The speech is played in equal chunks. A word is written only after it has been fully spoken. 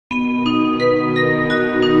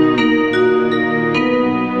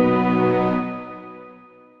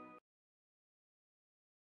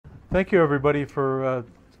Thank you, everybody, for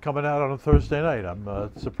coming out on a Thursday night. I'm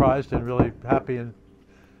surprised and really happy and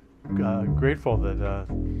grateful that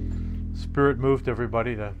Spirit moved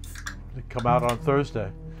everybody to come out on Thursday.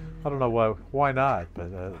 I don't know why not,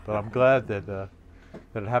 but I'm glad that that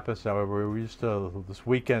it happens now. We're used to this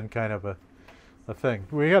weekend kind of a thing.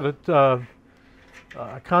 We had a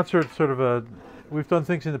concert, sort of we've done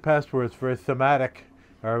things in the past where it's very thematic,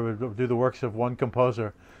 or we do the works of one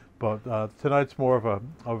composer. But tonight's more of a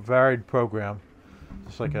varied program,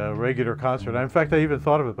 just like a regular concert. In fact, I even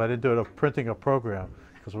thought of it, but I didn't do it of printing a program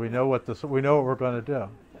because we know what we're going to do.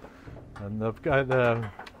 And I've got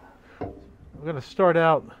I'm going to start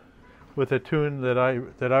out with a tune that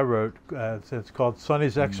I wrote. It's called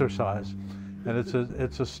Sonny's Exercise, and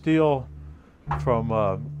it's a steal from.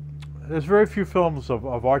 There's very few films of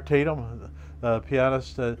Art Tatum,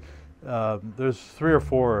 pianist. There's 3 or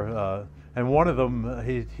 4. And one of them,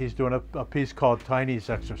 he's doing a piece called Tiny's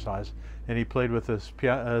Exercise, and he played with his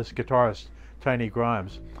guitarist, Tiny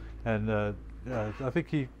Grimes, and I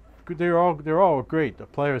think they're all great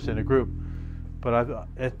players in a group, but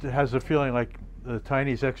it has a feeling like the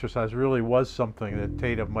Tiny's Exercise really was something that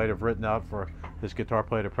Tatum might have written out for his guitar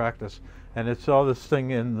player to practice, and it's all this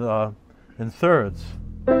thing in thirds.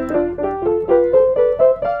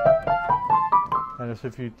 And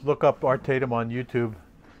if you look up Art Tatum on YouTube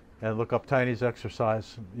and look up Tiny's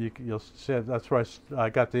Exercise, you'll see that's where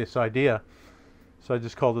I got this idea. So I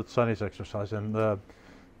just called it Sonny's Exercise, and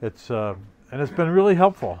it's been really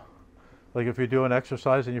helpful. Like if you do an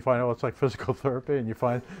exercise and you find, it's like physical therapy, and you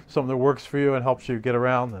find something that works for you and helps you get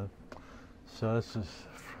around. And so this is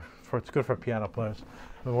it's good for piano players.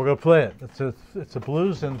 And we're going to play it. It's a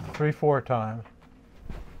blues in 3/4 time.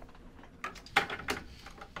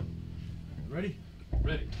 Ready?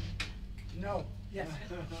 Ready. No. Yes.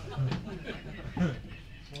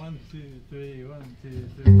 1, 2, 3, 1, 2,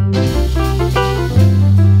 3.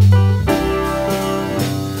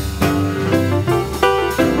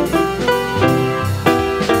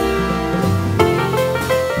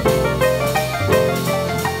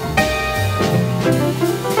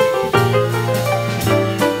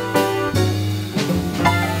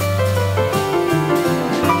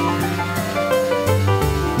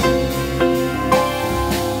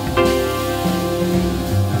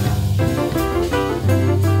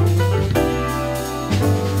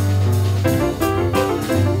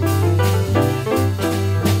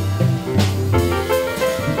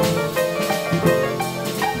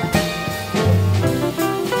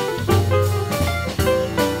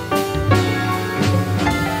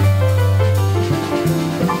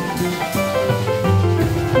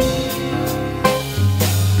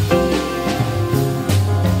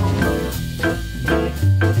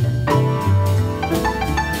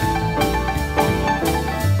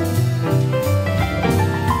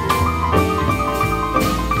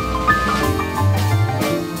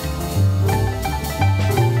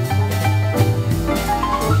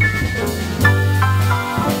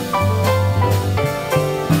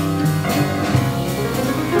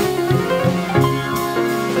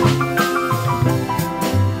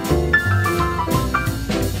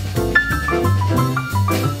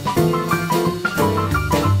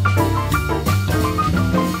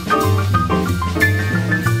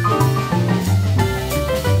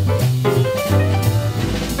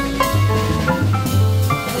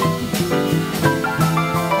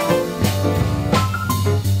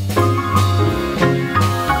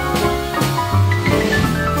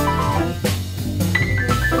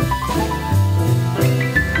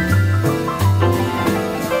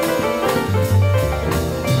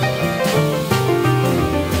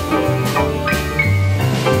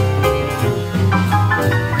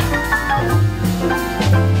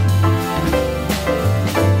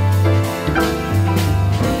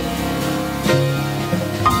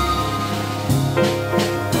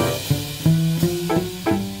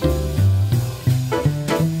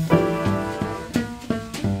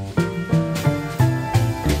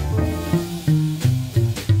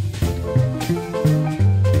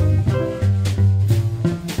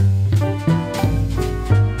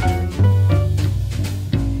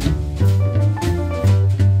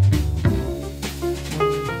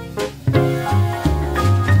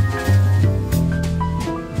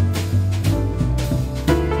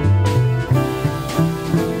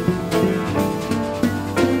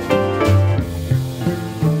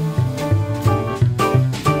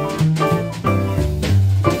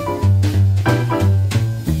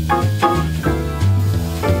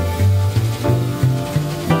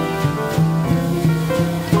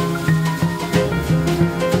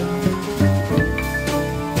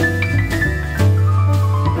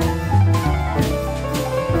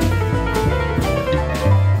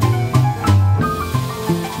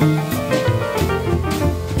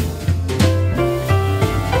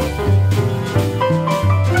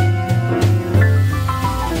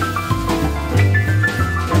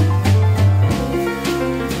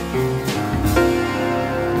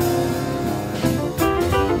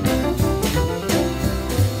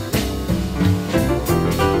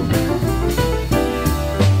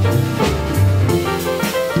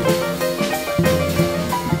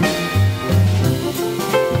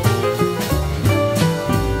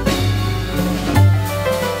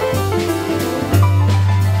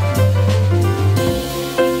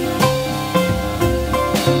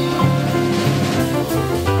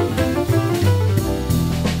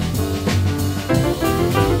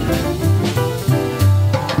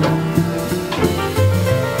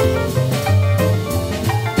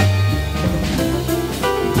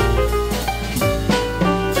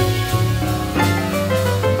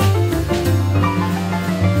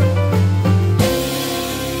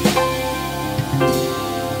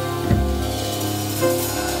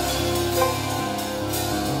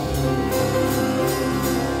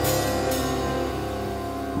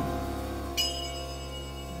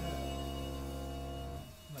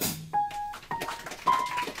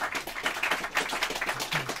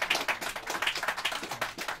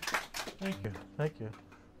 Thank you, thank you.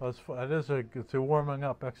 Well, it's a warming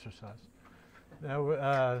up exercise.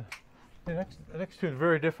 Now, the next tune is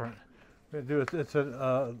very different. It's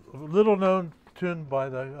a little known tune by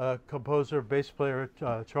the composer, bass player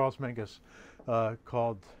Charles Mingus,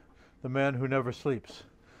 called "The Man Who Never Sleeps,"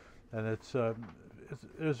 and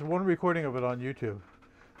there's one recording of it on YouTube,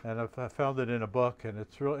 and I found it in a book, and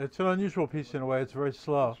it's an unusual piece in a way. It's very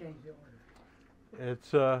slow.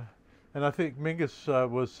 It's and I think Mingus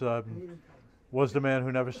was the man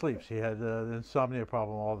who never sleeps. He had the insomnia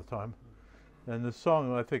problem all the time. And the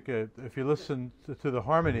song, I think, if you listen to the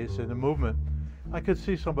harmonies and the movement, I could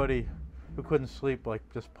see somebody who couldn't sleep like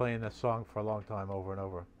just playing that song for a long time over and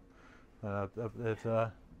over. That's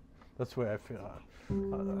the way I feel.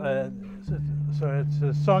 So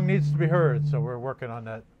the song needs to be heard. So we're working on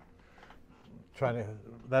that,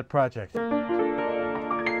 that project.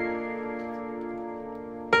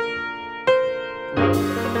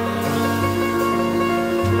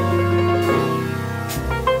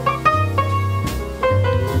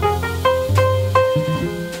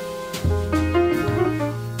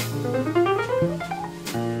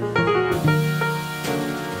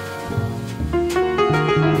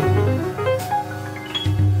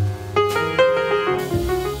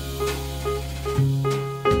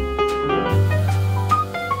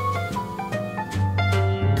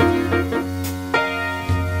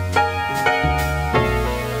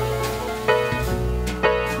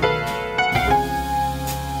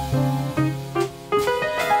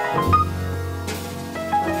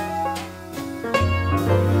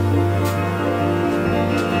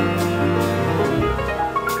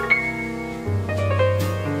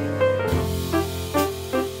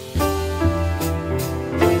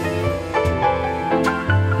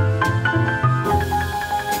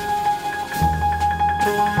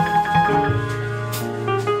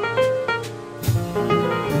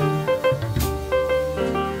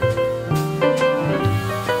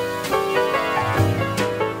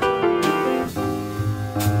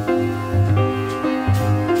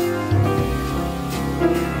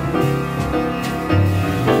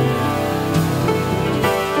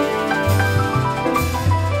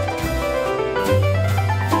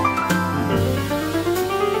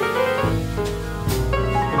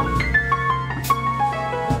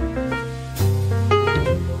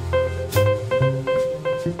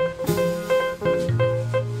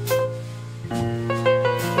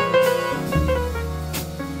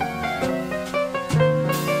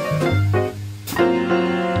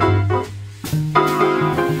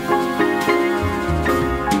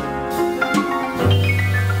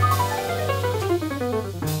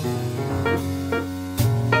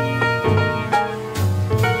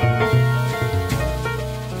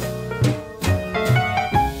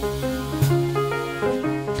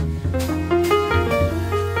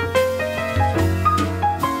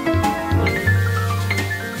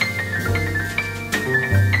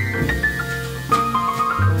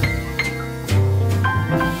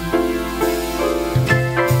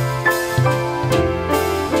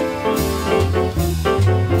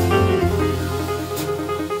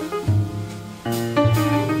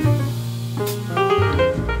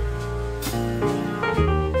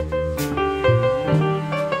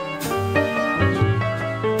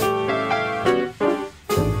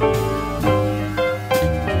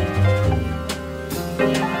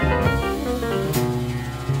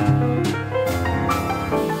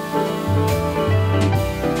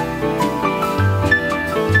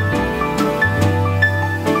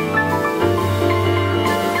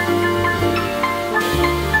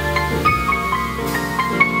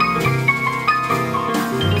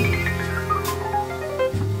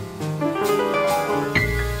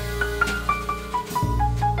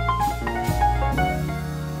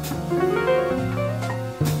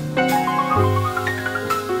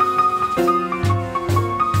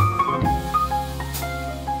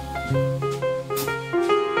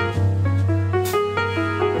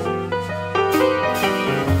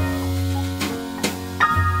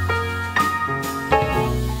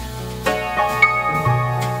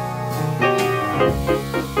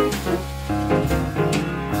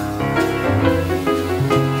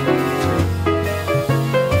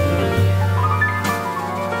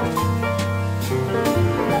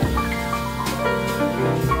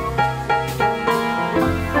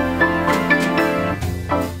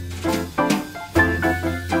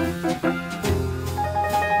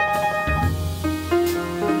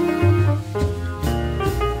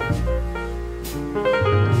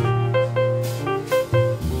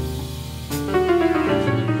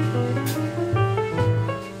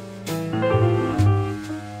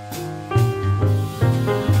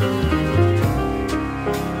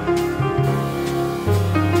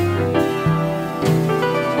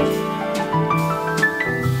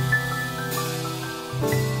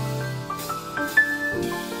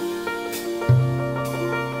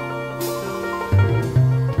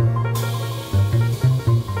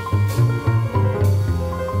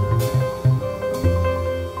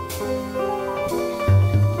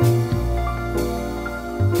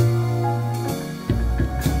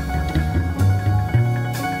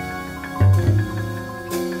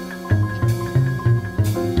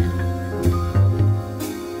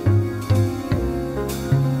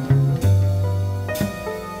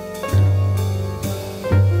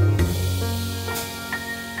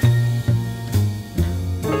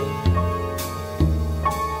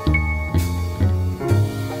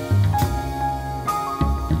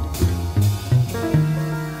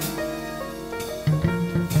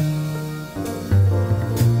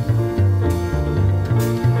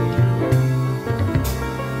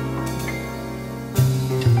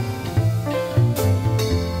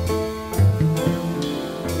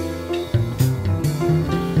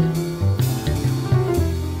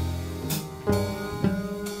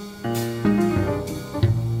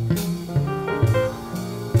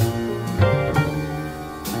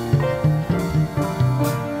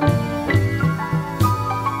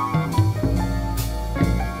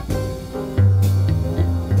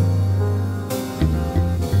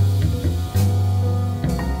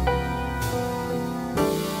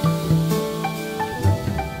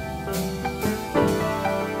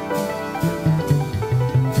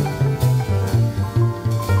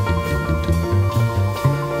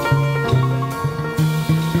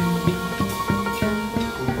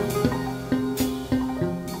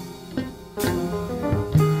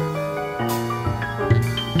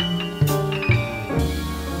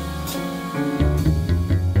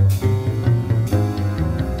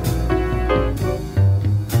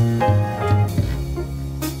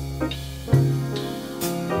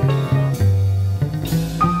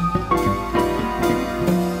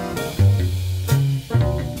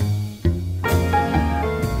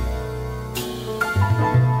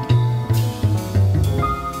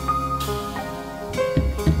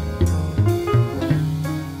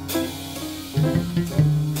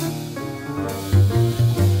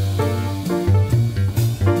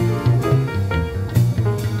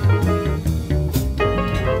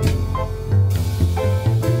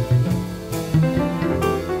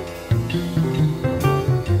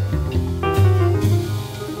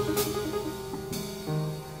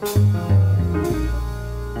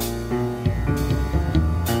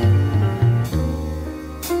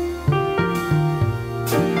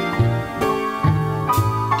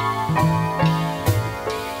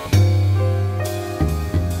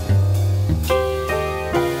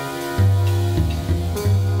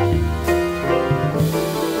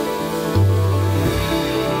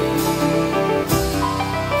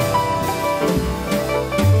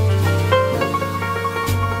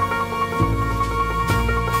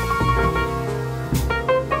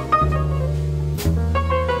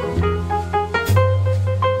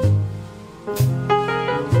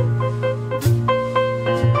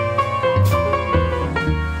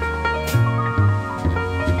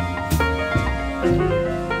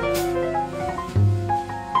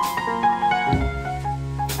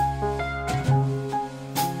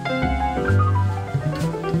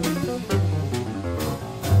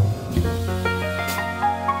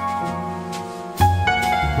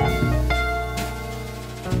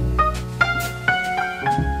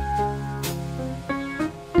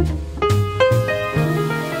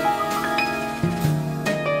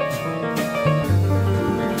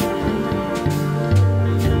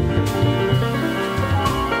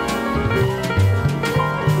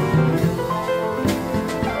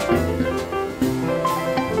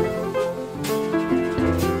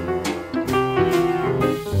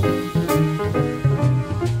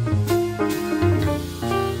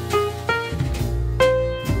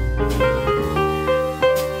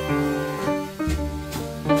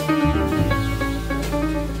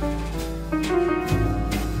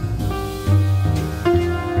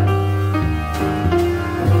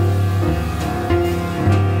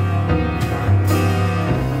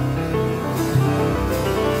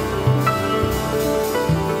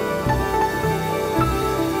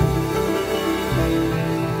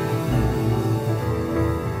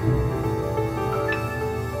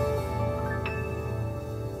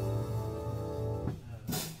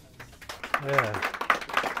 Yeah.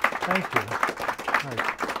 Thank you. Nice.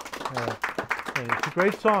 Yeah. Yeah, it's a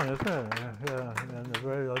great song, isn't it? Yeah, and a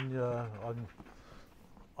very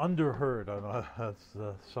underheard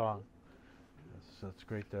song. That's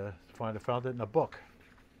great to find. I found it in a book.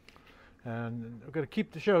 And we're going to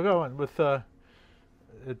keep the show going with a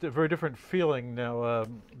very different feeling now.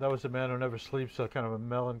 That was The Man Who Never Sleeps, kind of a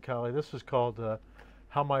melancholy. This is called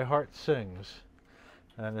How My Heart Sings.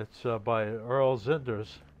 And it's by Earl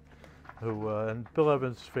Zinders, who, and Bill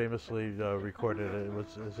Evans famously recorded it. It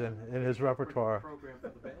was in his repertoire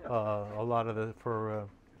a lot of it for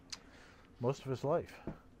most of his life.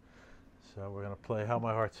 So we're going to play How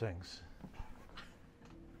My Heart Sings.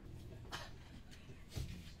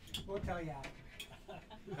 We'll tell you.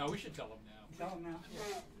 No, we should tell them now. Tell them now.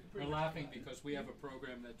 We're laughing because we have a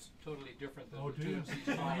program that's totally different than Oh, the do you? tunes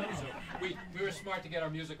he's following. So we were smart to get our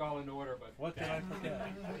music all in order, but What did I forget?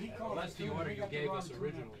 well, that's the order you gave us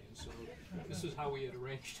originally, and so this is how we had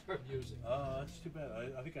arranged our music. That's too bad.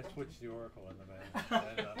 I think I switched the oracle in the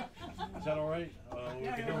band. Is that all right?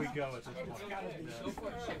 Here we go at this point. So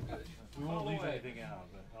far, so good. We won't All leave the way. anything out,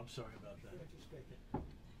 but I'm sorry about that.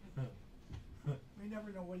 We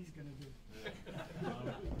never know what he's going to do.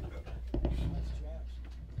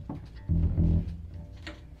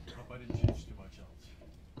 Hope I didn't change too much else.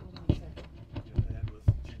 Hold on a second. Yeah, and with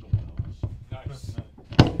jingle bells. Nice.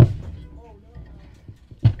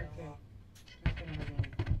 Okay. Back in again.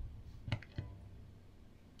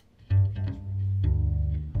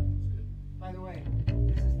 By the way,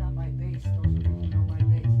 this is not my bass. Those of you who know my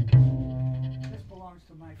bass. This belongs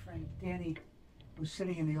to my friend Danny, who's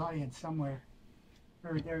sitting in the audience somewhere.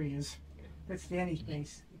 There he is. That's Danny's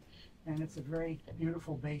bass. And it's a very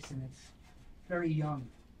beautiful bass, and it's very young.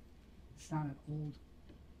 It's not an old.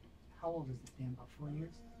 How old is it, Dan? About 4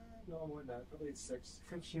 years? No, more than that. Probably it's 6.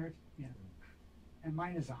 6 years? Yeah. And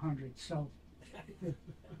mine is 100, so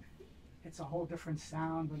it's a whole different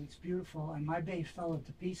sound, but it's beautiful. And my bass fell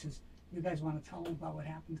to pieces. You guys want to tell them about what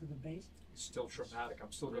happened to the bass? It's still traumatic.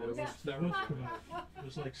 I'm still going to It lose was therapy. it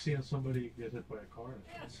was like seeing somebody get hit by a car.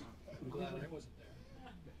 I'm glad I wasn't there.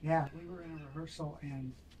 Yeah, we were in a rehearsal,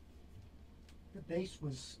 and the bass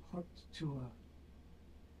was hooked to a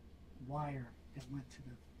wire that went to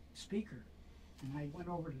the speaker. And I went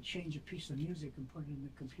over to change a piece of music and put it in the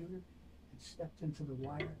computer and stepped into the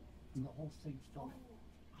wire, and the whole thing fell.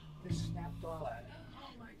 This snapped off.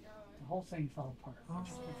 The whole thing fell apart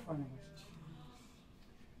just in front of us.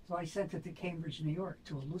 So I sent it to Cambridge, New York,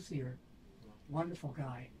 to a luthier, wonderful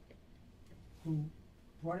guy, who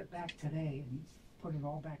brought it back today and put it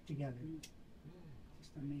all back together.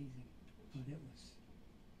 Just amazing.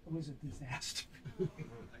 But it was a disaster. I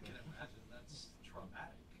can imagine. That's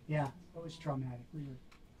traumatic. Yeah, it was traumatic.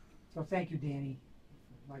 So thank you, Danny,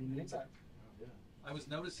 for inviting me. Anytime. I was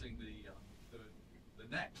noticing the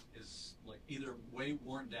neck is like either way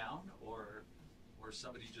worn down or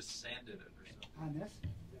somebody just sanded it or something. On this?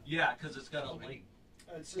 Yeah, because it's got a link.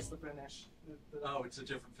 It's just the finish. Oh, it's a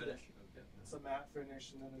different finish. Okay. It's a matte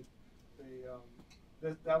finish, and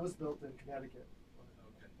then that was built in Connecticut.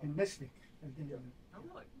 Okay. In Mystic. I did Yeah. it. Oh,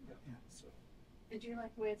 really? Yeah. So Did you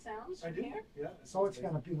like the way it sounds I from do. here? Yeah. So it's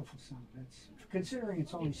got a beautiful sound. It's considering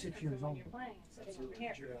it's only 6 years When old. you're playing, it's sitting over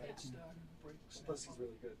here. Plus, he's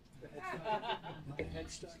really good. The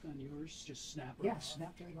headstock on yours, just snap it Yeah, off.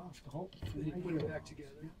 snapped right off the whole. And then put it back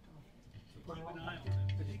together. Keep an eye on it.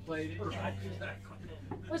 If you played it,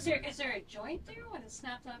 Is there a joint there when it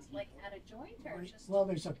snapped off, like at a joint, or just? Well,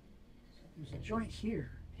 there's a joint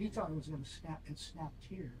here. He thought it was going to snap. It snapped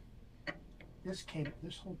here. This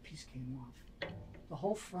whole piece came off. The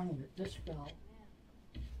whole front of it. This fell.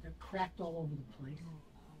 It cracked all over the place.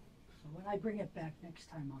 So when I bring it back next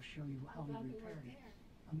time, I'll show you how Thought he we were repaired it. there.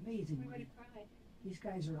 Amazing. Everybody cried. These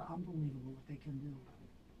guys are unbelievable what they can do.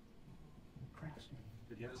 Craftsmen.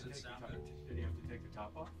 Did you have to sound good? Did you have to take the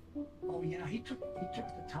top off? Oh yeah, he took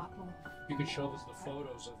the top off. You could show us the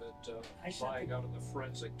photos of it I said lying that- out on the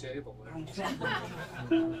forensic table there. I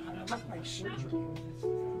took my surgery.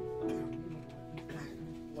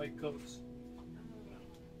 White coats.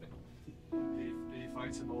 Did you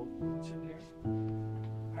find some old shit here?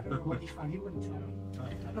 I don't know what he found. He wouldn't tell me.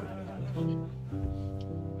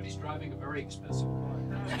 But he's driving a very expensive car.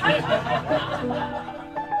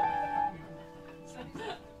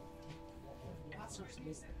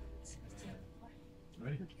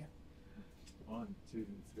 Ready? Yeah. 1, 2,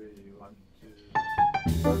 3, 1,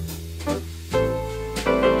 2.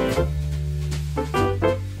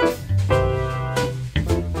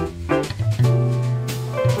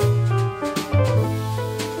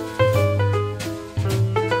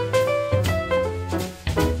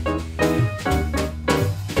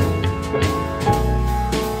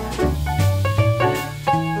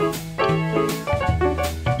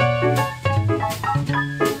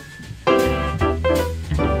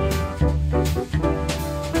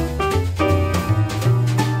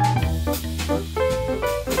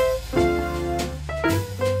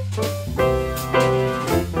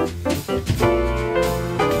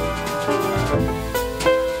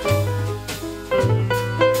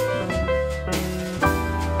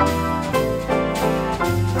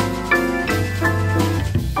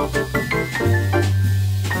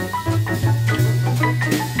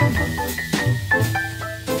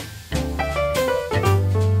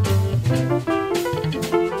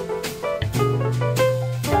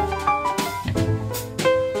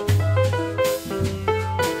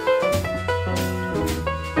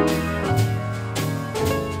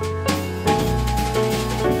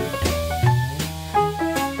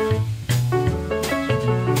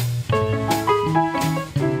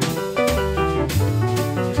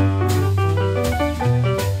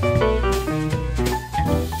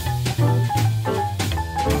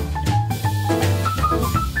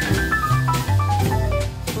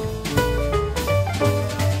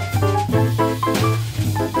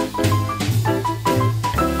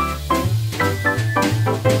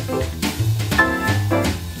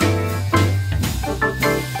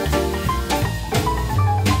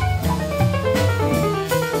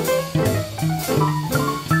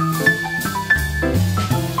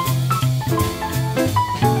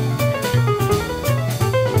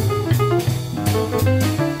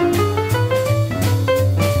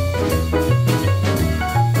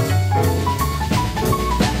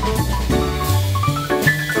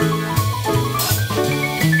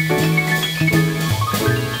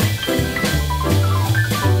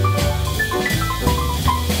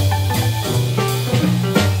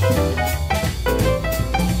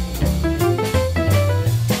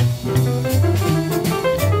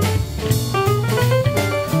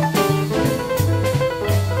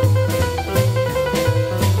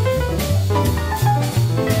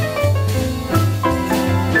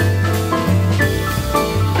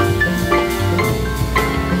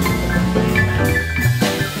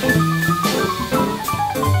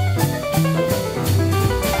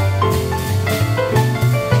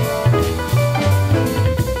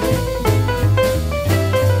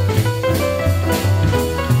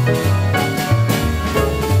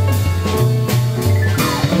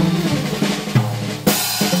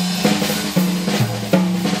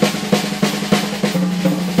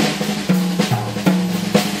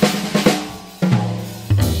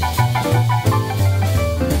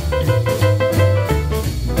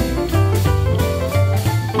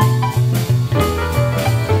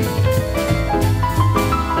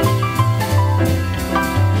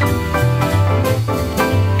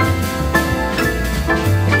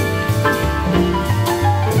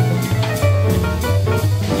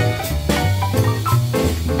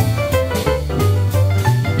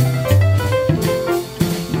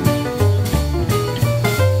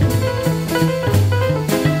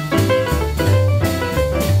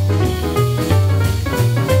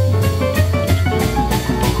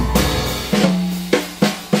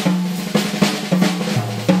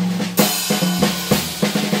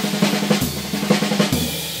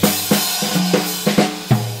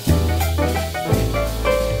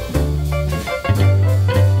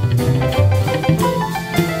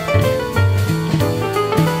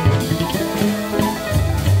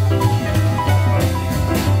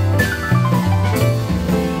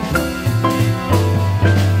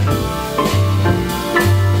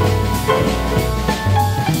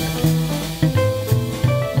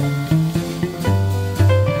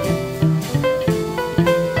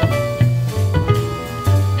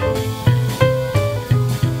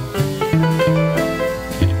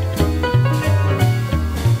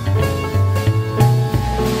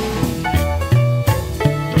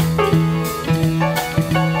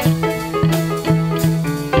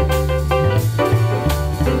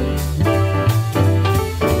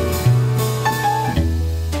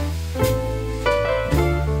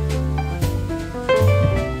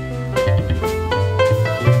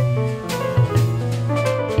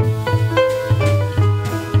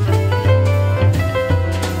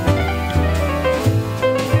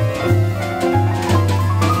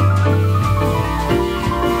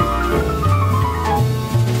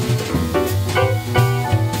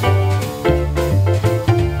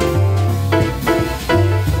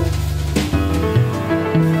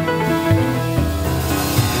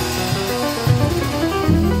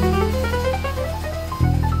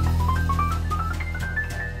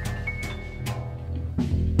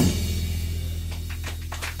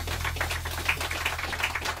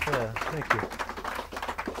 Yeah, thank you.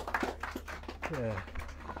 Yeah.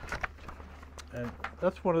 And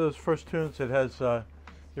that's one of those first tunes that has,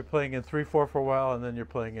 you're playing in 3/4 for a while, and then you're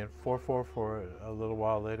playing in 4/4 for a little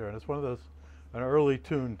while later. And it's one of those, an early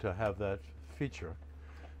tune to have that feature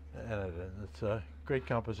in it. And it's a great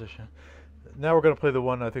composition. Now we're going to play the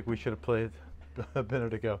one I think we should have played a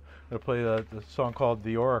minute ago. I'm going to play the song called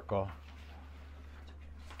The Oracle,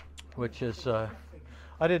 which is, I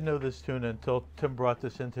didn't know this tune until Tim brought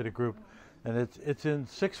this into the group. And it's in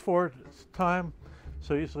 6/4 time.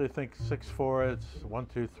 So usually I think 6/4, it's 1,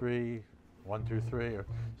 2, 3, 1, 2, 3, or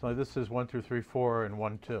so. This is 1, 2, 3, 4, and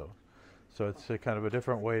 1, 2. So it's a kind of a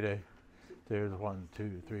different way to. There's 1,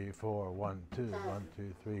 2, 3, 4, 1, 2, 1,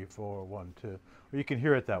 2, 3, 4, 1, 2. Well, you can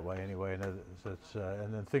hear it that way anyway, and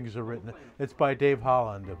and then things are written. It's by Dave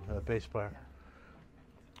Holland, a bass player.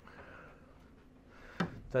 Did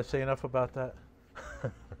I say enough about that? I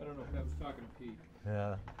don't know if I was talking to Pete.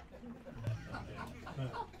 Yeah. Why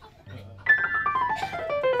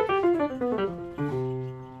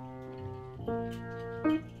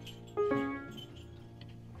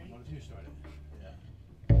don't you start it? Yeah.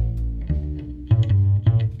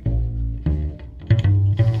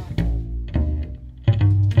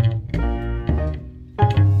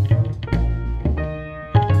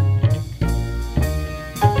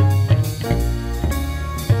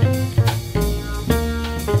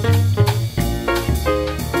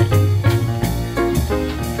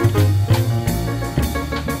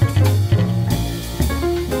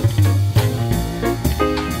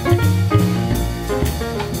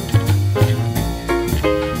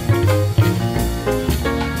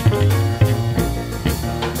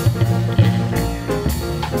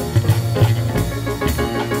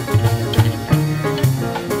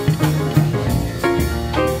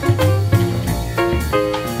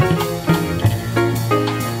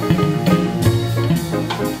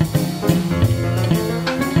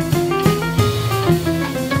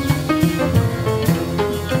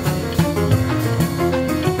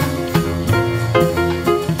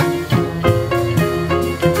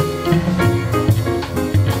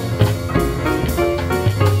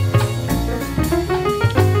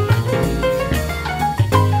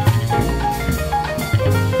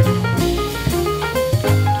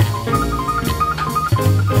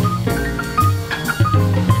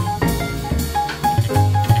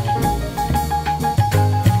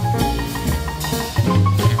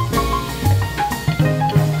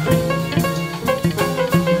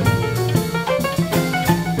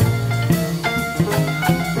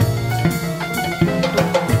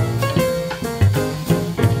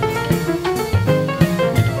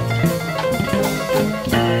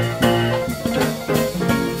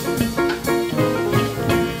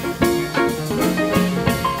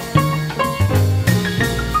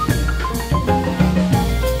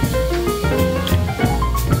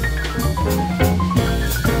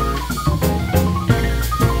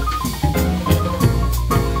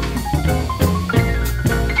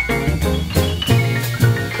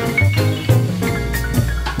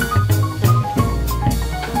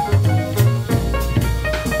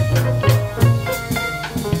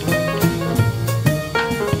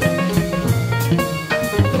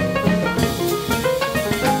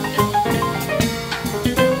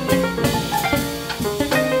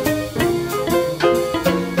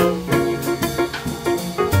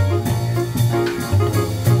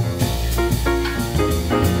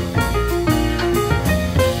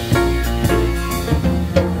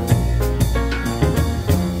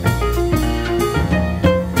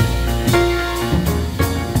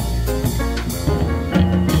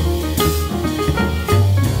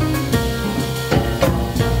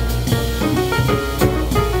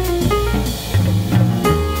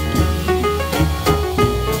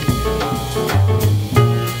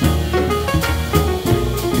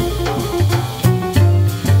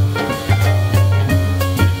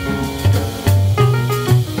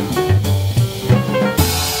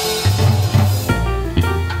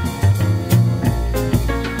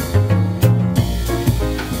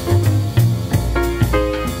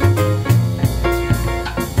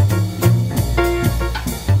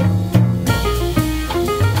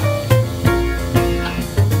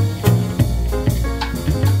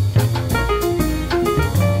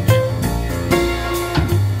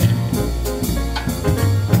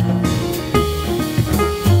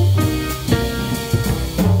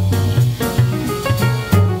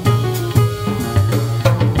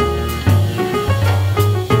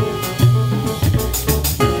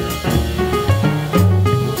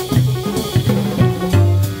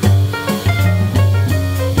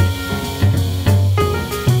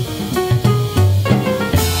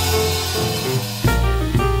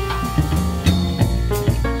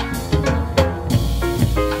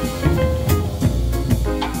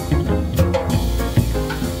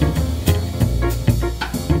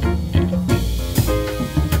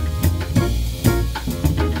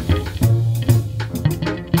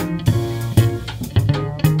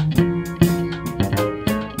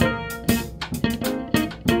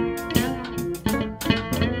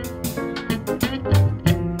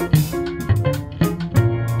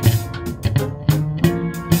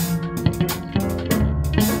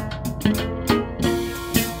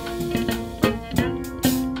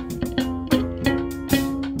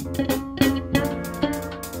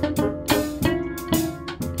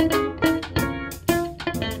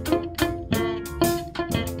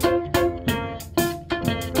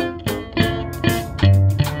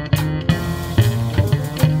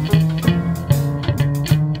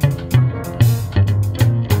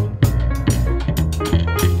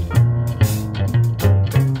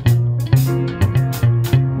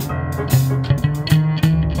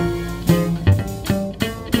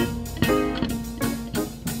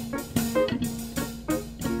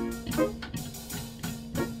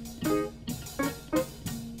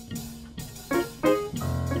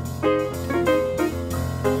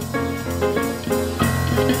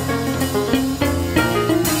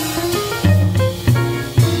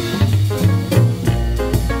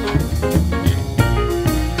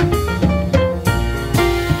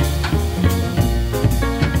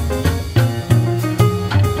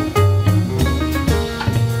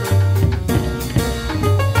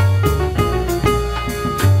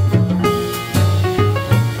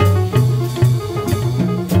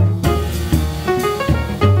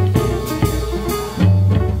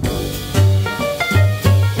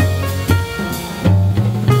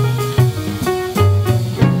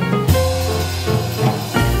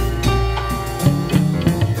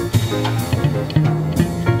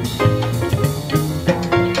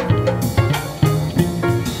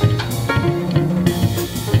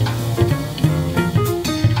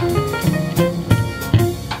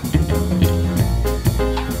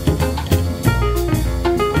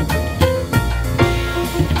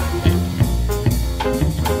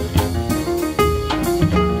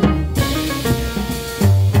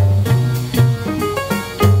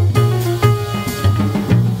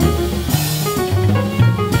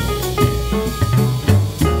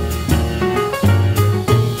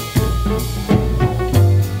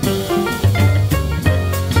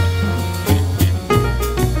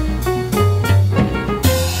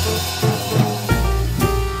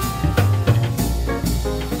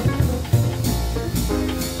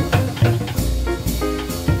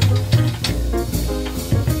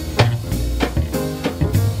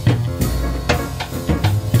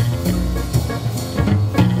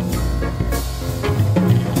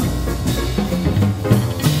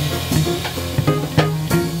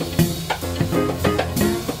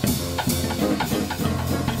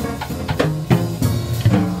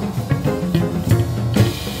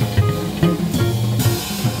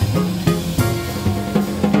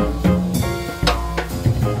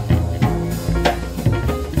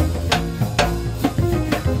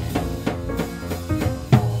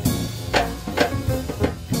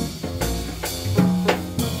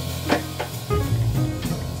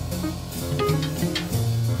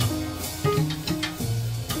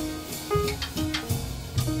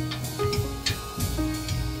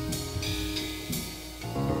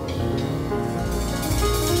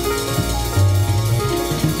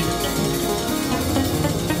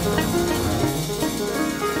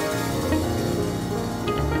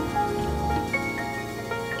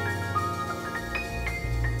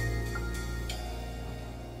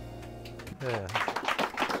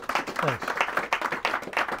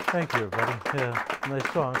 Thank you, buddy. Yeah, nice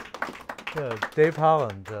song. Yeah, Dave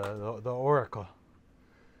Holland, the Oracle.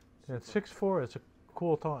 And 6/4, it's a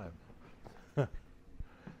cool time. Which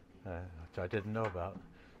I didn't know about.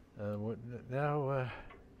 Now,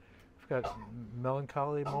 I've got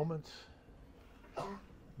Melancholy Moments. Now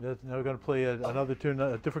we're going to play another tune,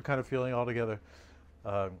 a different kind of feeling altogether.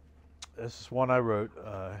 This is one I wrote,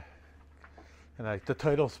 and the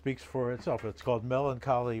title speaks for itself. It's called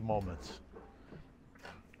Melancholy Moments.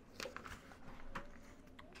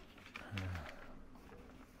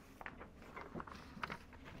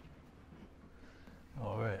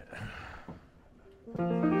 All right.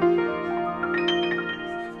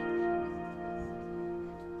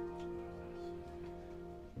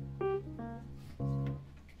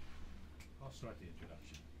 I'll start the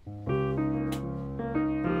introduction.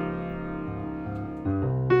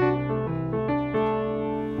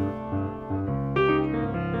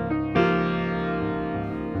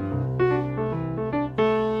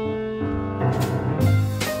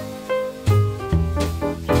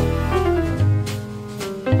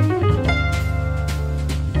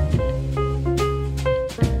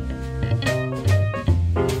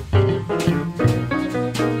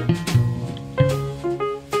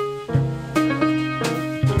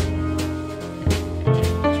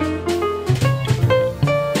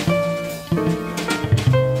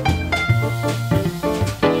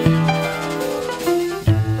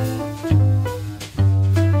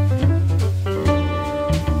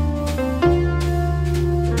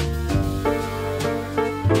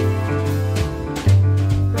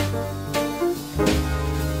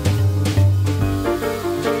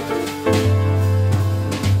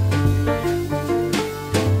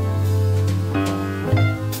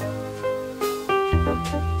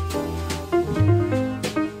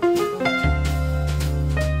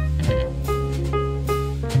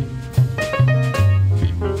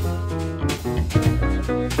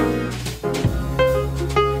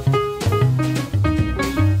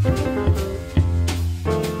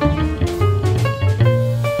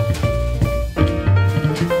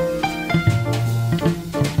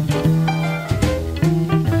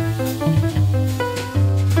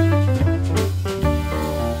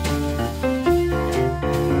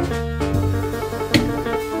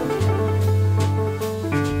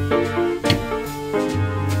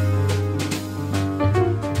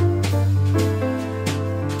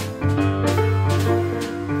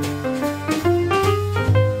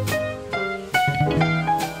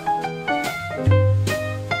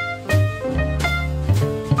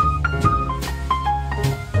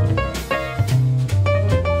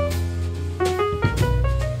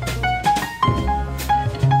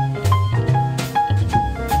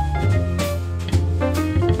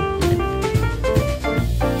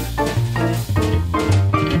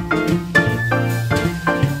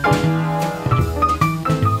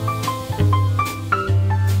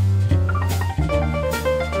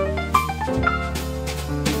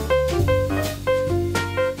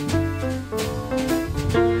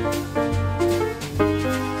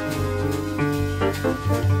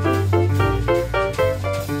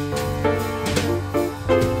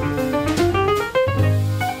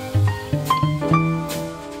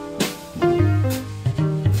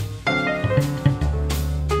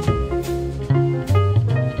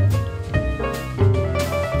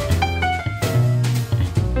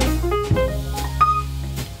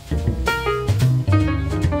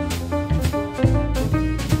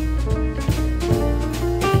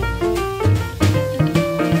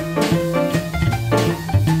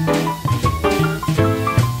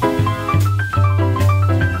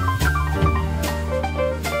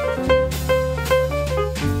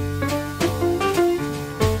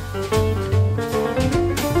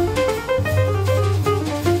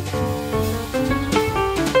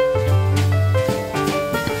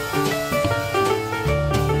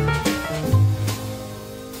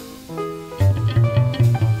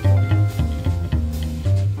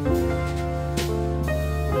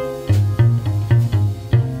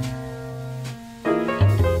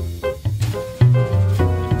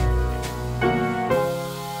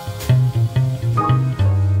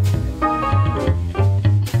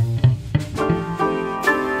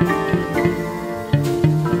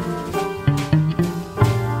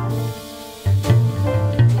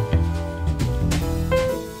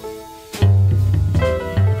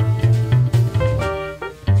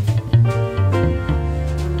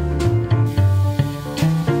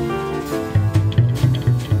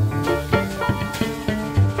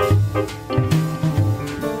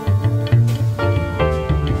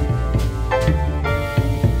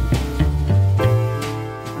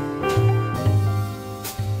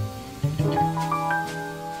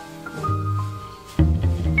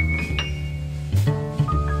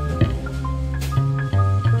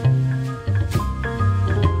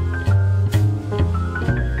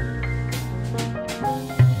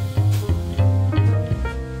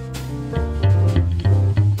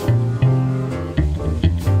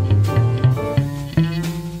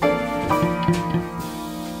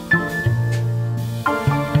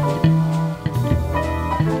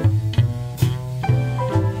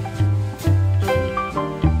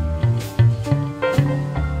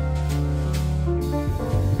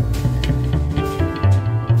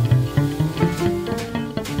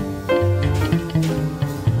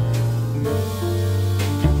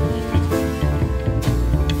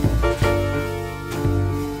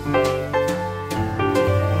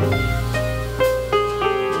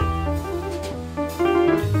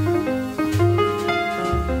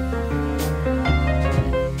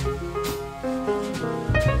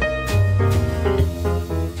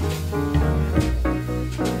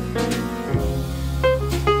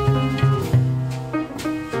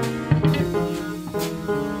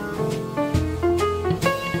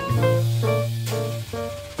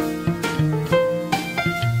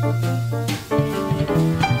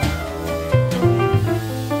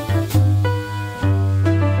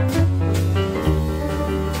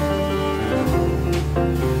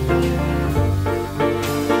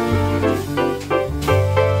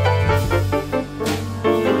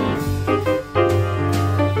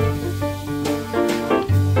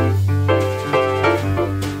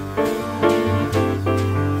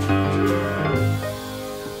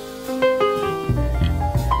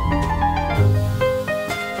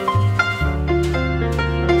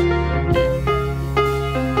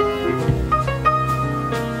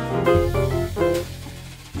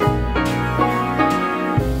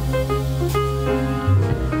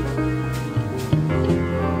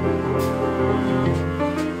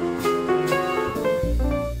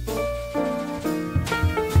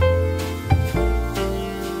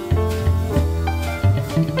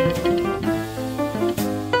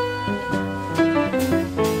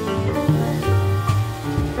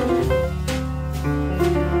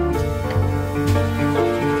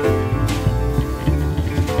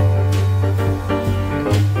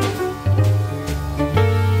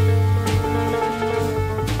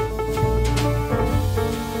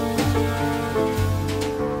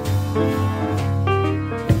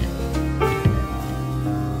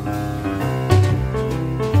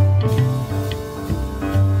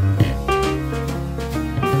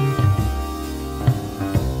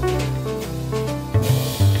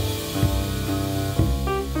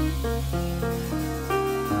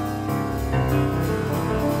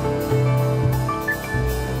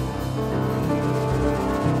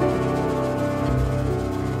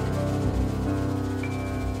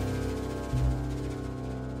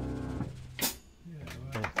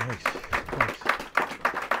 Thanks. Thanks.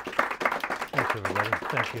 Thanks, everybody.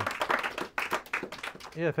 Thank you.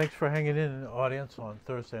 Yeah, thanks for hanging in, audience, on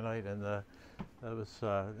Thursday night, and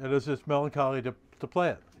it was just melancholy to play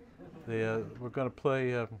it. We're going to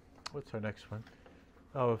play. What's our next one?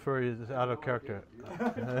 Oh, very out of character.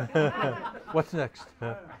 What's next?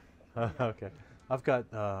 Okay, I've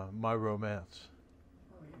got My Romance.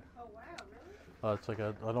 Oh wow, really? It's like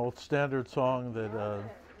an old standard song that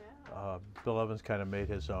Bill Evans kind of made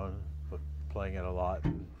his own, but playing it a lot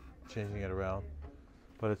and changing it around.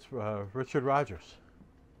 But it's Richard Rodgers.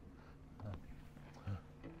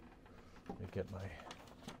 Let me get my.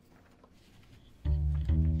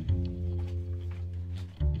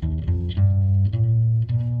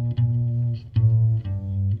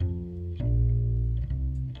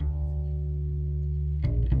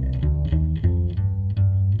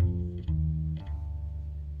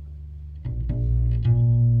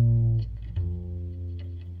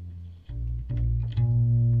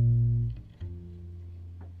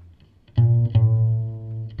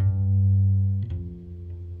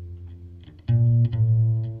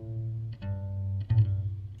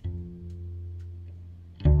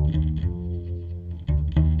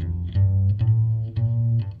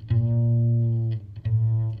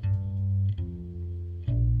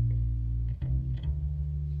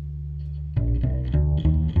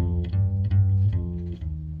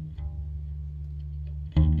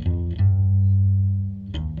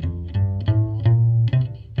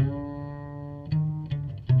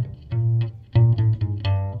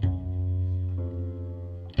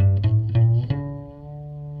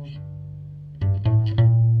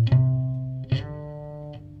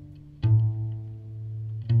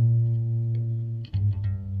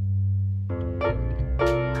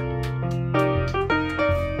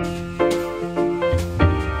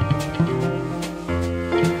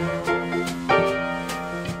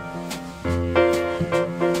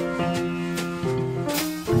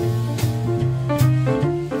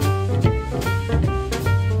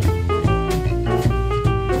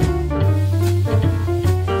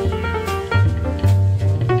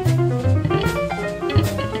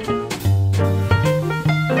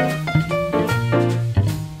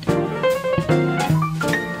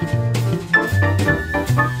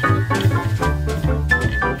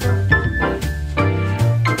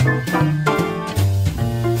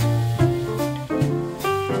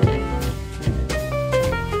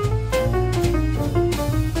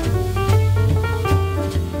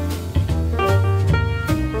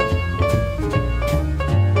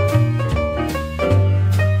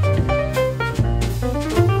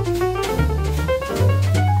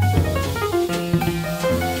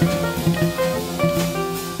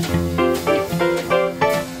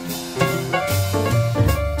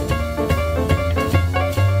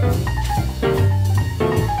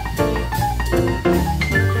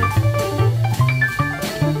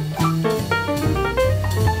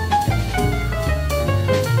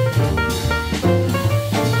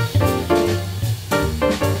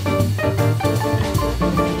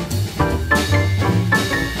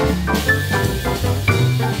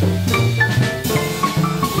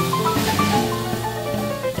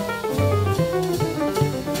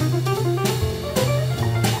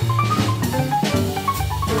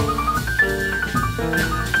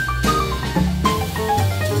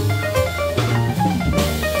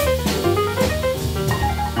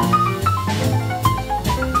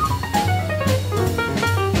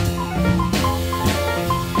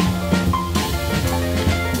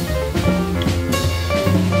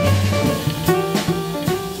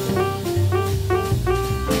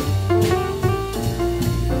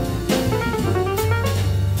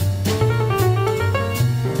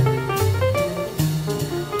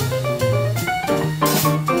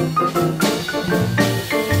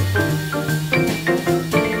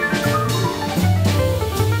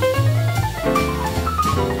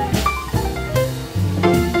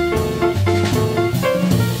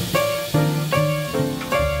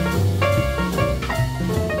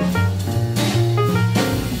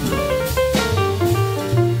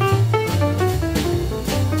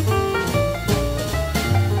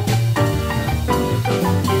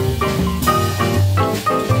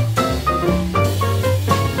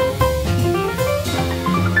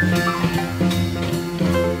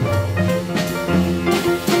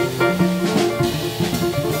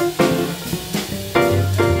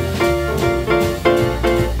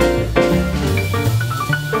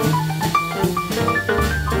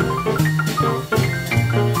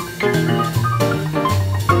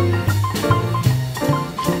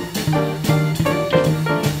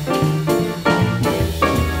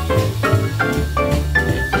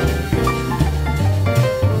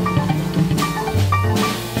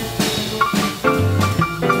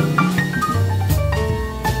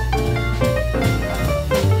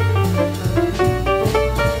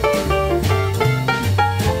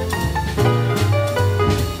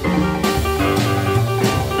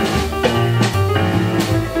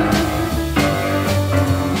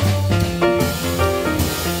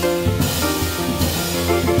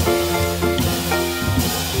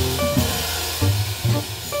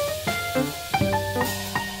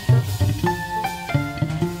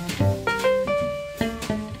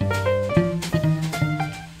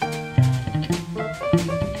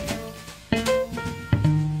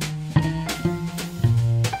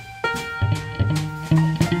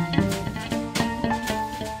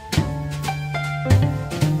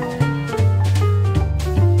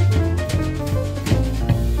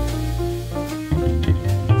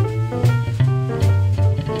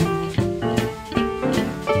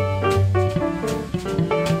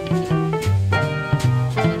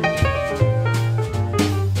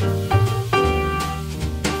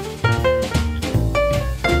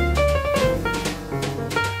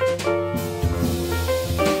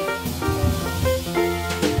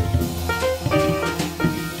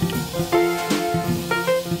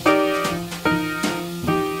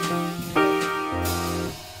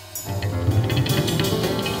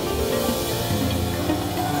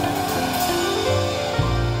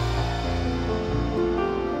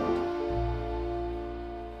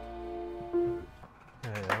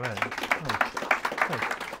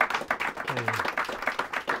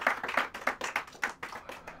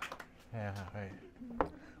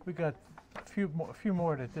 got a few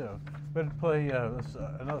more to do. But play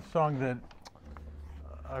another song that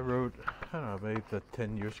I wrote, I don't know, maybe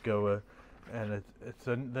 10 years ago, and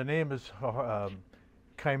the name is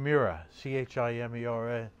Chimera,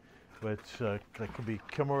 Chimera, but it could be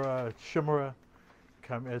Chimera, Chimera,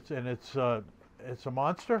 it's a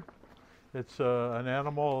monster. It's an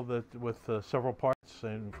animal that with several parts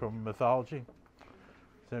and from mythology.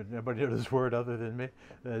 Nobody knows this word other than me.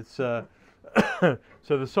 It's so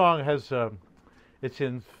the song has it's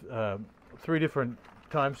in 3 different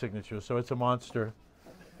time signatures. So it's a monster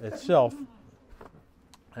itself,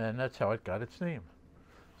 and that's how it got its name.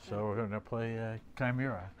 So we're going to play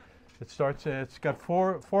Chimera. It starts. It's got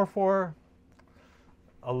 4/4,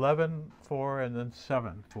 11/4, and then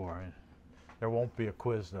 7/4. There won't be a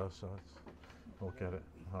quiz though, so we'll get it.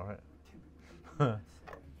 All right.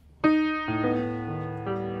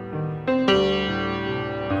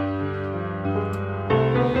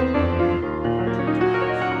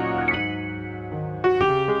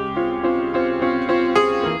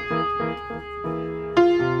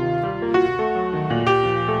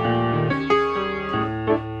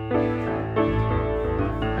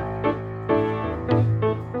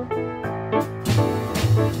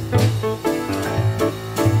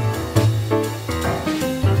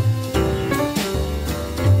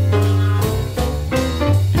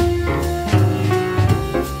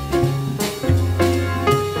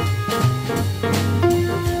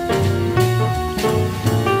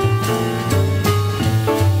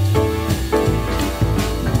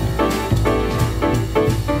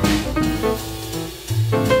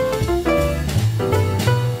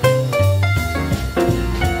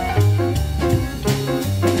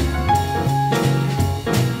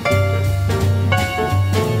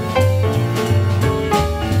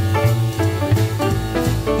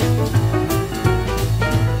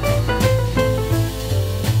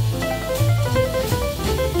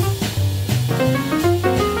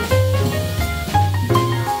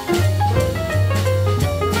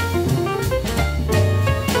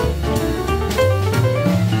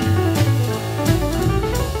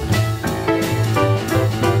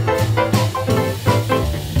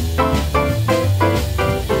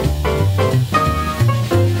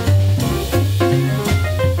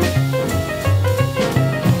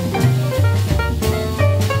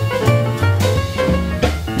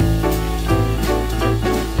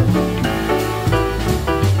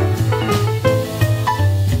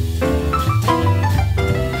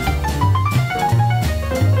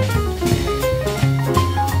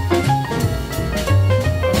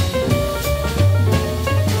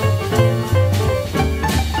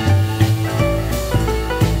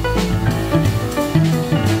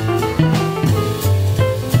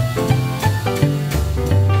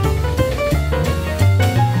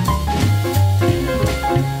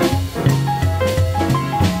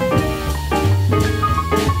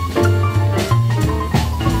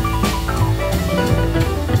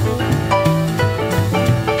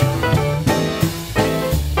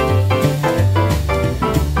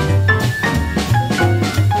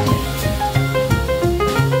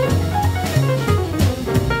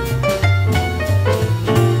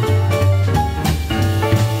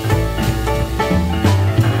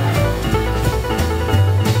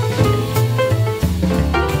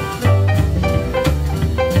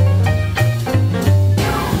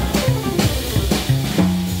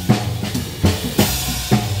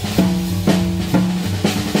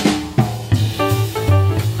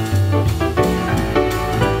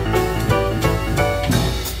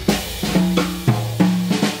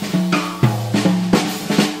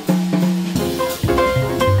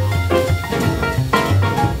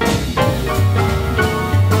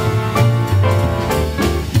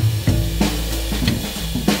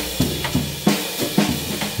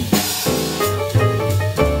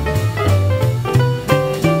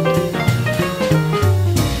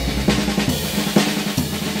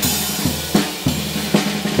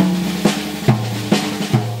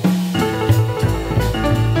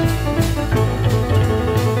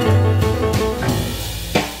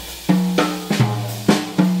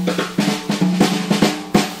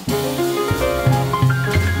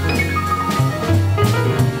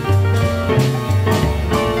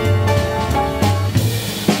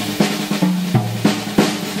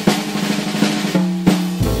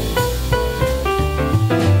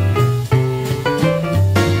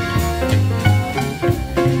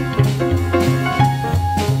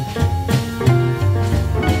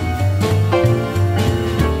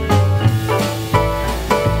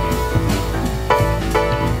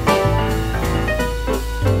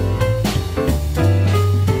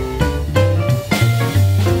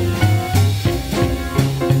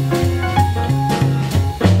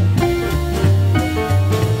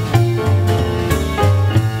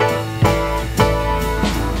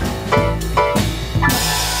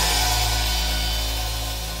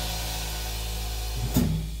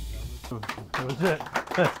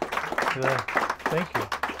 Thank you.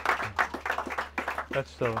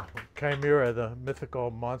 That's the chimera, the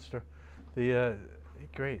mythical monster. The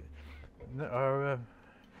great. Yeah,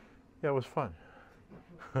 it was fun.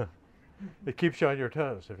 It keeps you on your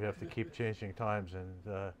toes if you have to keep changing times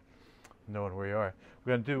and knowing where you are.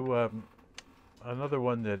 We're going to do another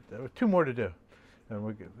one that two more to do,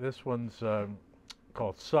 and this one's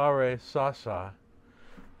called Sare Sasa,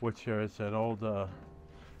 which is an old.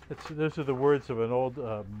 Those are the words of an old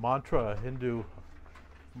mantra, a Hindu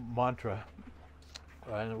mantra,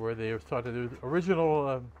 and where they thought of the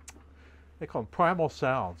original. They call them primal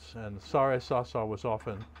sounds, and Sare Sasa was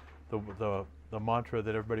often the mantra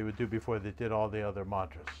that everybody would do before they did all the other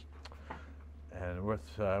mantras. And with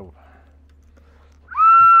I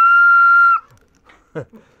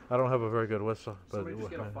don't have a very good whistle, but Somebody just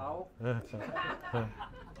get a foul?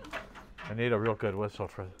 I need a real good whistle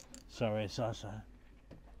for Sare Sasa.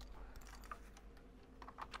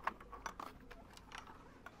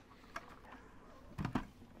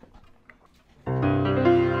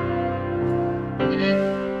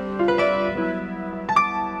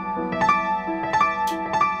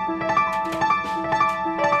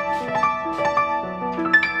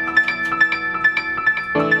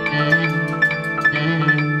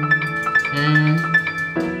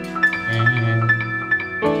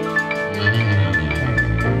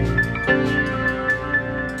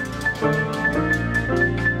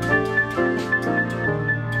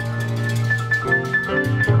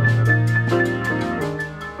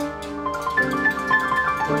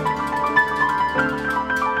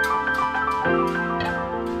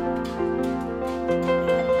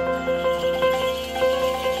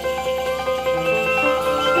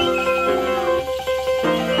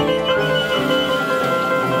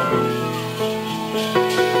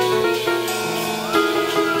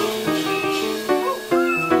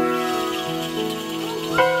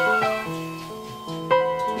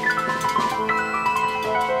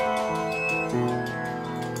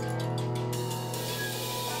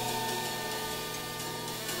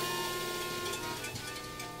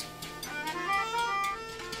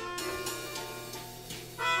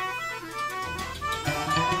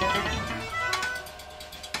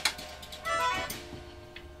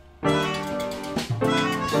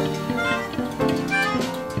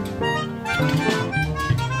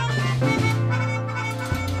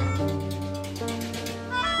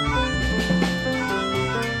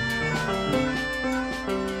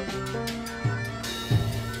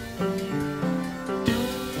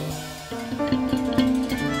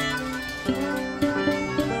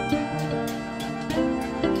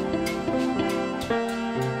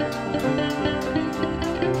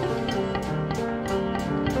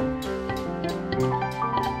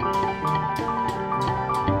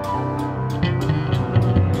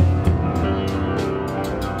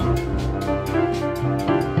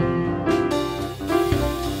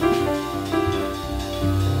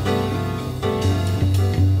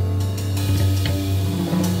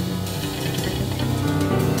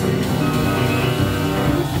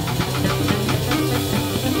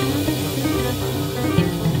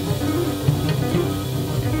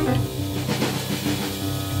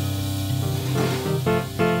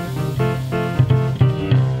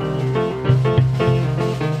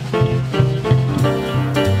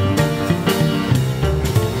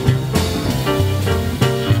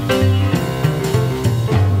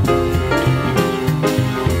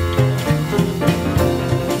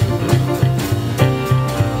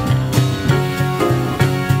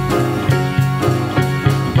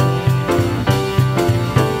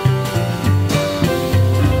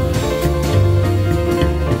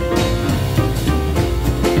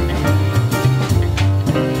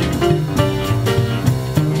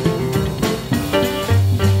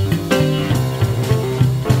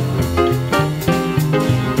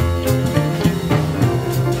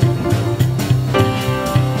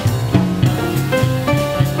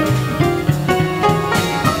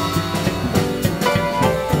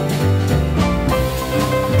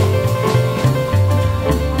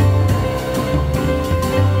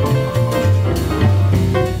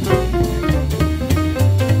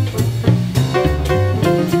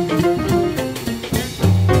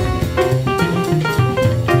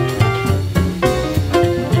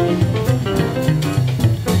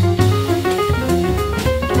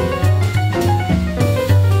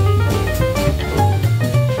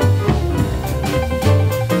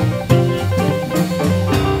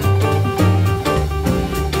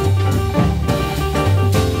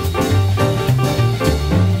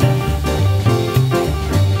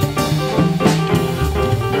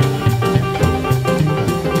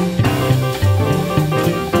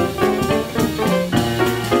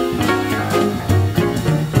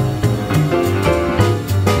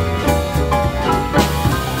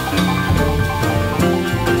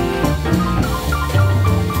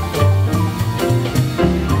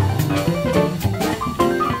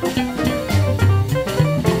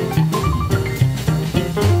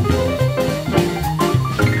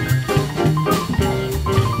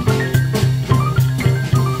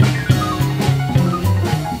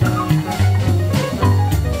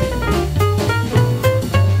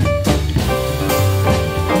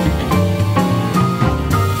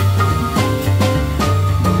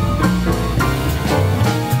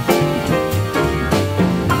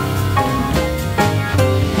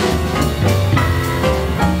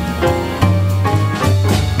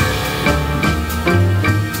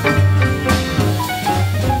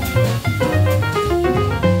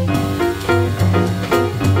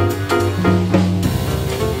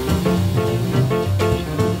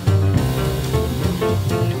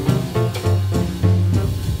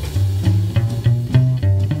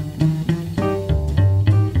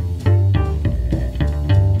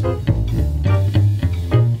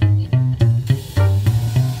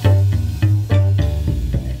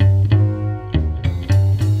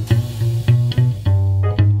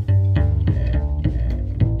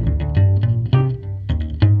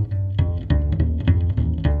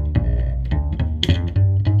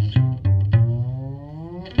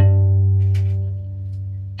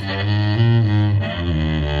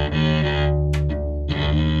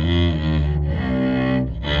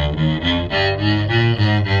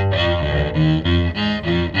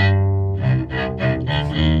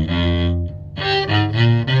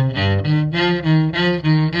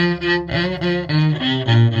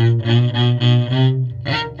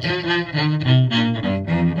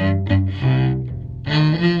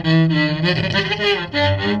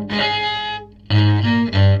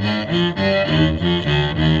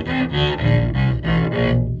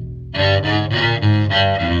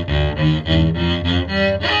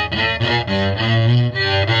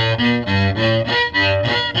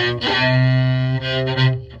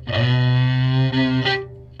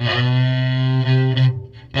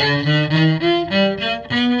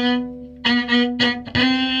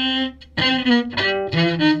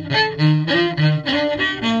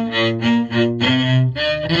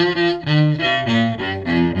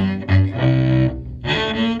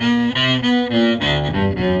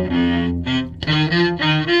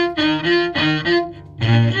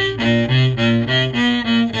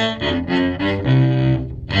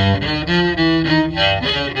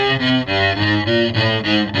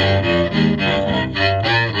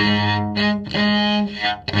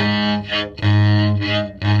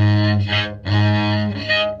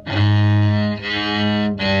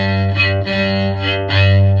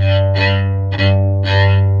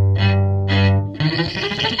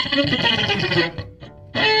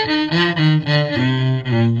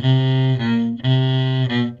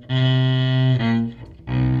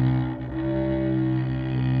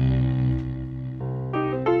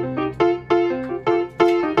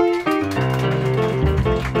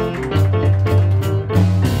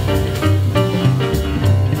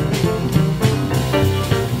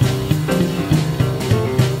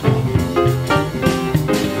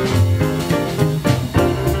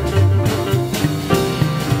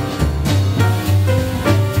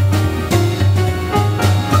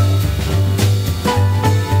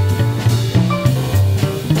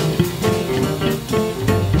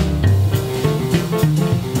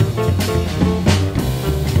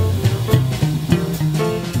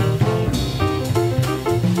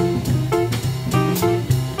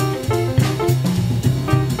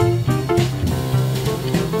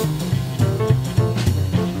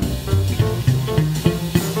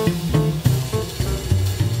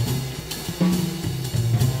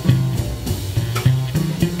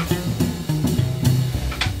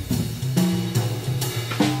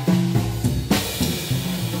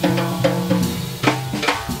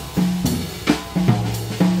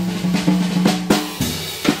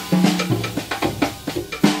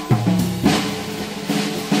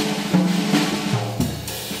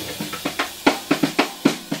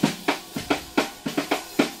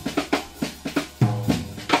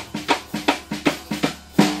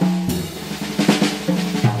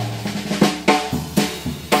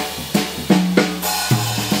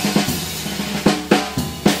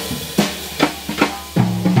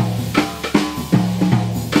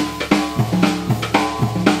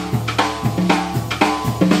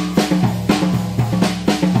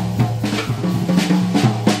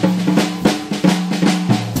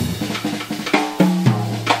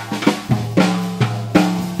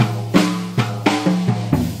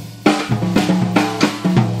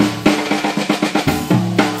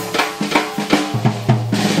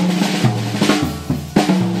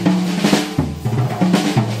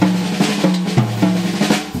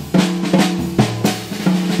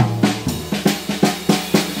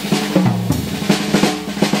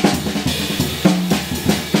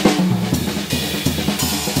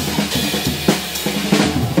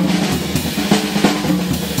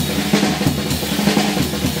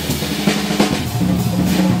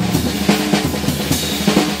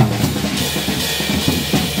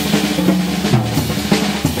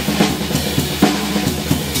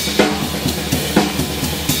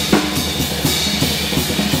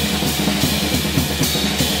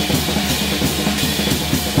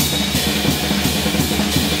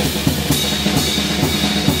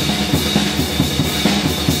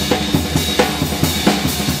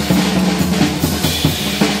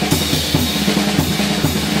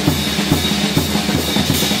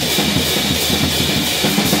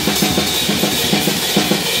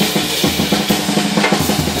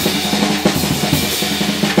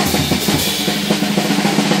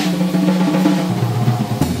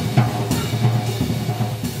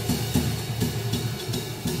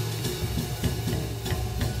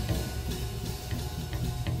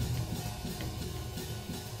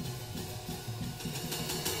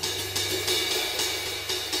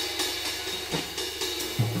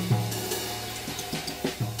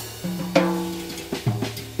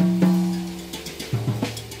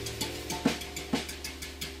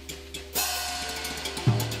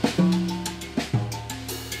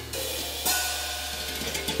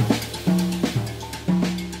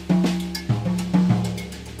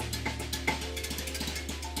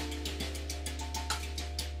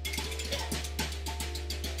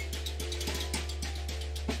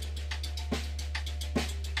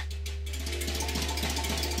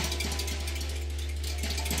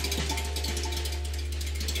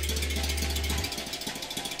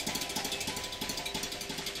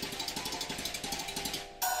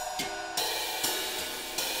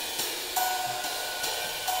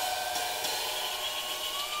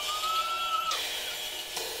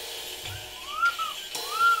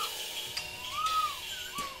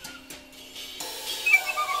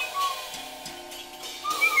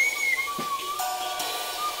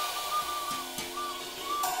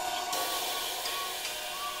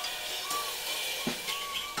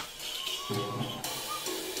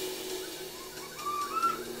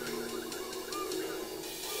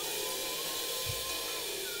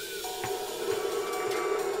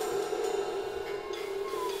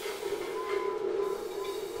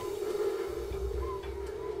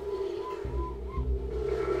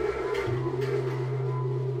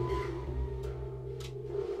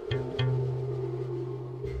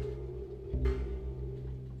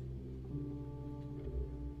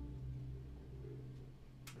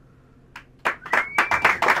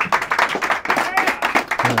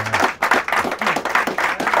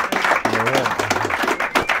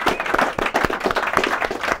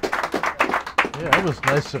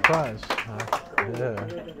 Nice surprise. Yeah.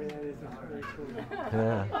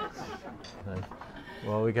 Yeah. Nice.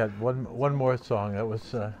 Well, we got one more song. That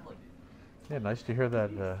was yeah, nice to hear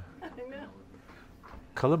that. I know.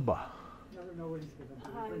 Kalimba. Never know what he's gonna do.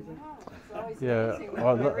 I know. It's always Yeah. amazing when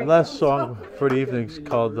Our Larry last comes song up. for the evening's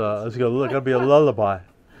called it's gonna be a lullaby.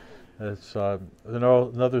 It's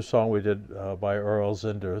another song we did by Earl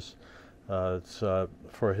Zinders. It's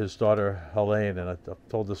for his daughter Helene, and I've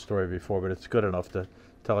told this story before, but it's good enough to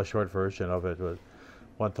tell a short version of it. But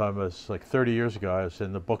one time, it was like 30 years ago, I was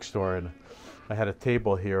in the bookstore, and I had a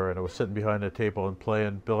table here, and I was sitting behind the table and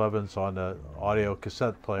playing Bill Evans on the audio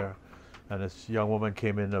cassette player. And this young woman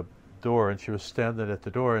came in the door, and she was standing at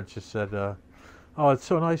the door, and she said, "Oh, it's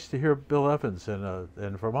so nice to hear Bill Evans in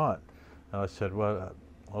Vermont." And I said, "Well,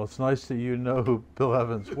 it's nice that you know who Bill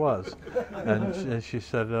Evans was." And she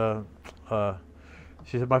said,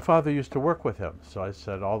 "My father used to work with him." So I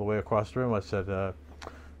said, all the way across the room, I said,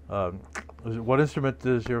 "What instrument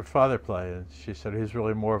does your father play?" And she said, "He's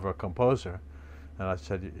really more of a composer." And I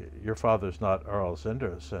said, "Your father's not Earl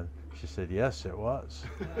Zinders?" And she said, "Yes, it was."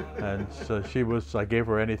 And so I gave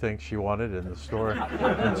her anything she wanted in the store.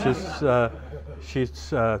 And she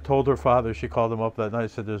told her father, she called him up that night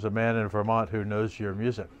and said, "There's a man in Vermont who knows your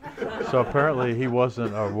music." So apparently he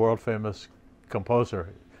wasn't a world famous composer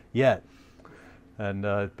yet. And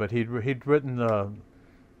but he'd written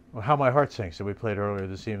 "How My Heart Sings" that we played earlier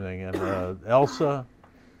this evening, and Elsa,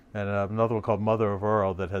 and another one called "Mother of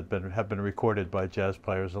Earl" that have been recorded by jazz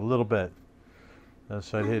players a little bit. And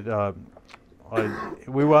so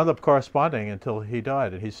we wound up corresponding until he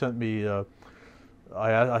died, and he sent me.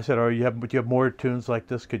 I said, do you have more tunes like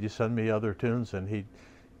this? Could you send me other tunes? And he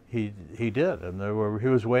did, and he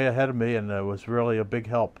was way ahead of me, and it was really a big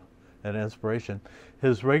help and inspiration.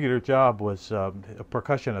 His regular job was a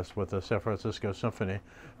percussionist with the San Francisco Symphony,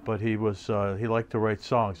 but he liked to write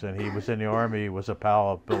songs, and he was in the Army. He was a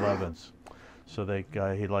pal of Bill Evans, so he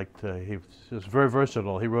was very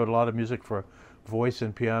versatile. He wrote a lot of music for voice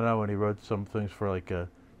and piano, and he wrote some things for like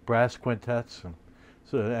brass quintets,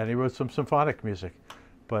 and he wrote some symphonic music,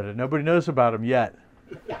 but nobody knows about him yet.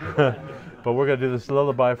 But we're going to do this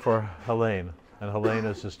lullaby for Helene, and Helene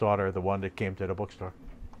is his daughter, the one that came to the bookstore.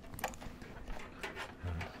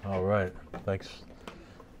 All right, thanks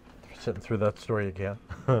for sitting through that story again.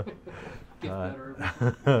 All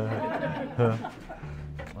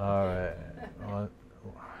right,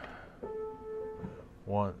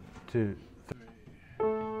 one, two, three.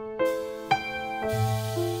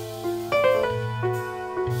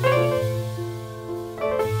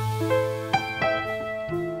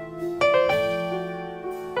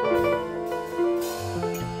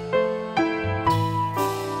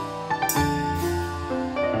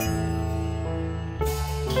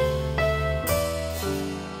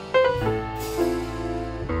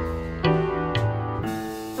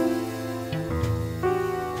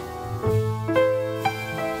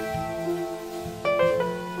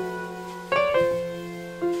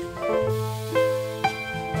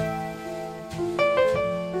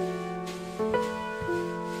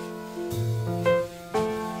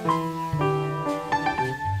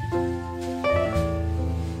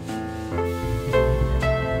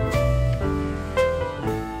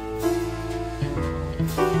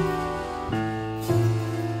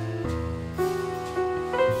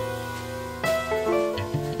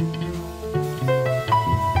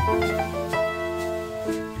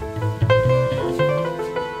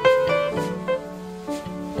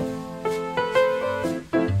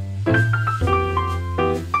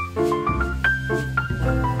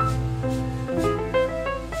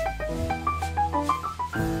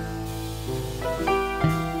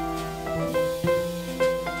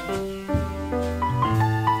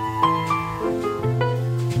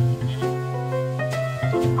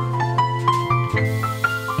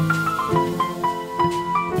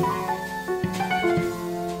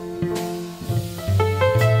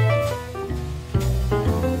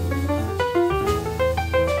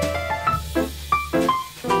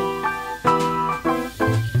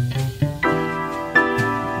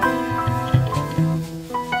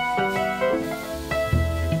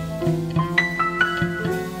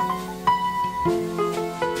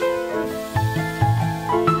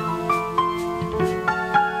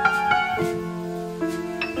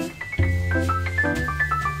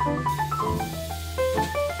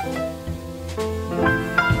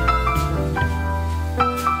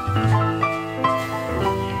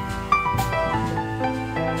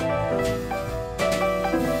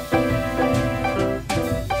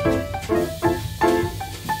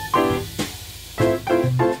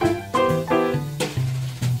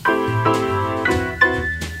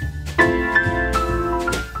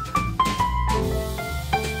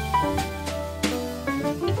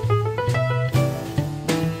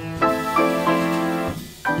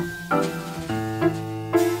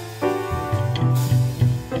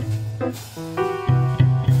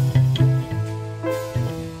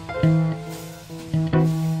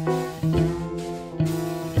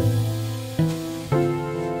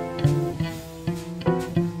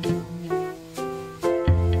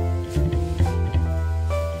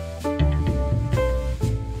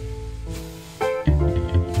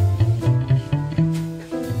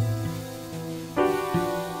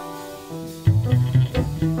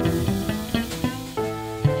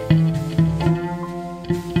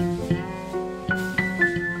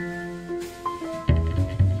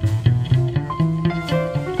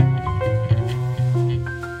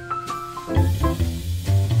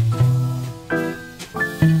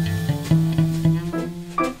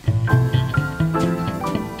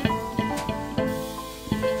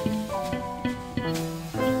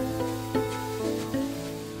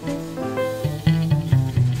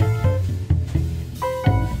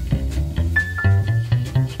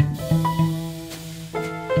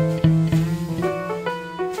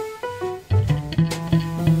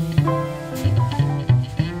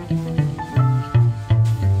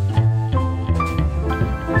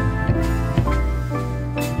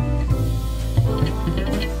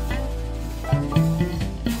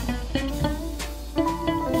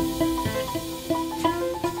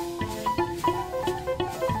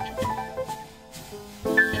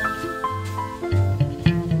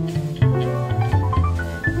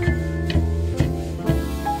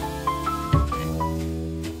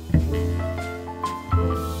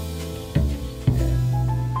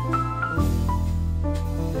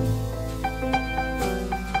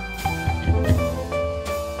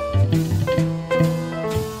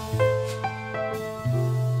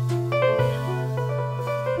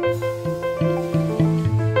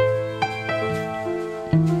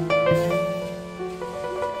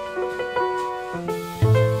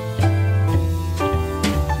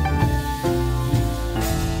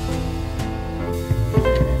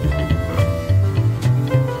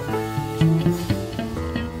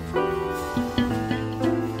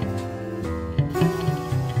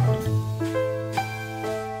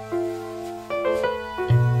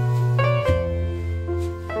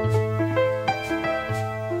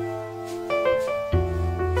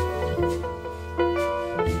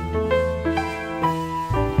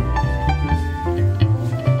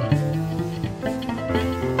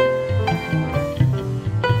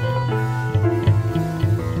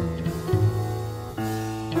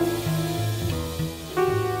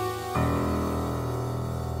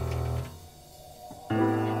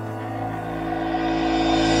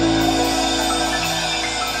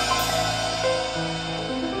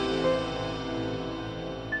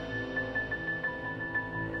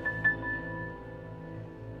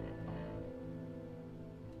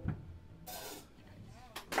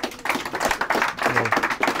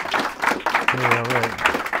 Yeah, right.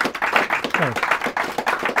 Thanks.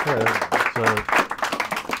 Yeah,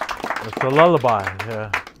 it's a lullaby,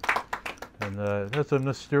 yeah. And it's a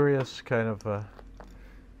mysterious kind of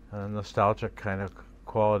nostalgic kind of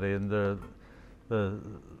quality. And the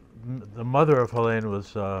mother of Helene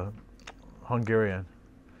was Hungarian,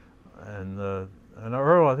 and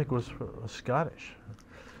Earl, I think, was Scottish.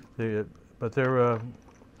 But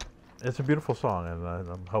it's a beautiful song, and I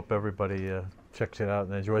hope everybody checks it out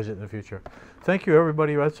and enjoys it in the future. Thank you,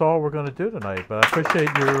 everybody. That's all we're going to do tonight. But I appreciate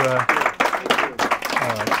your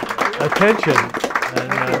attention.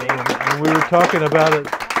 And we were talking about it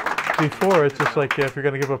before. It's just like if you're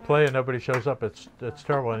going to give a play and nobody shows up, it's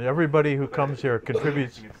terrible. And everybody who comes here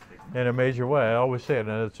contributes in a major way. I always say it,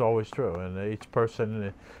 and it's always true. And each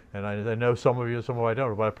person, and I know some of you, some of you I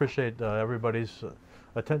don't, but I appreciate everybody's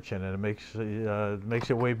attention, and it makes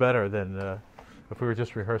it way better than if we were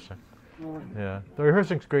just rehearsing. Yeah, the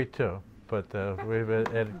rehearsing's great too, but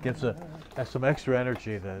it gives some extra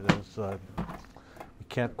energy that is we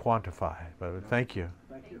can't quantify. But thank you.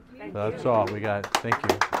 Thank you. That's all we got. Thank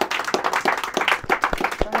you.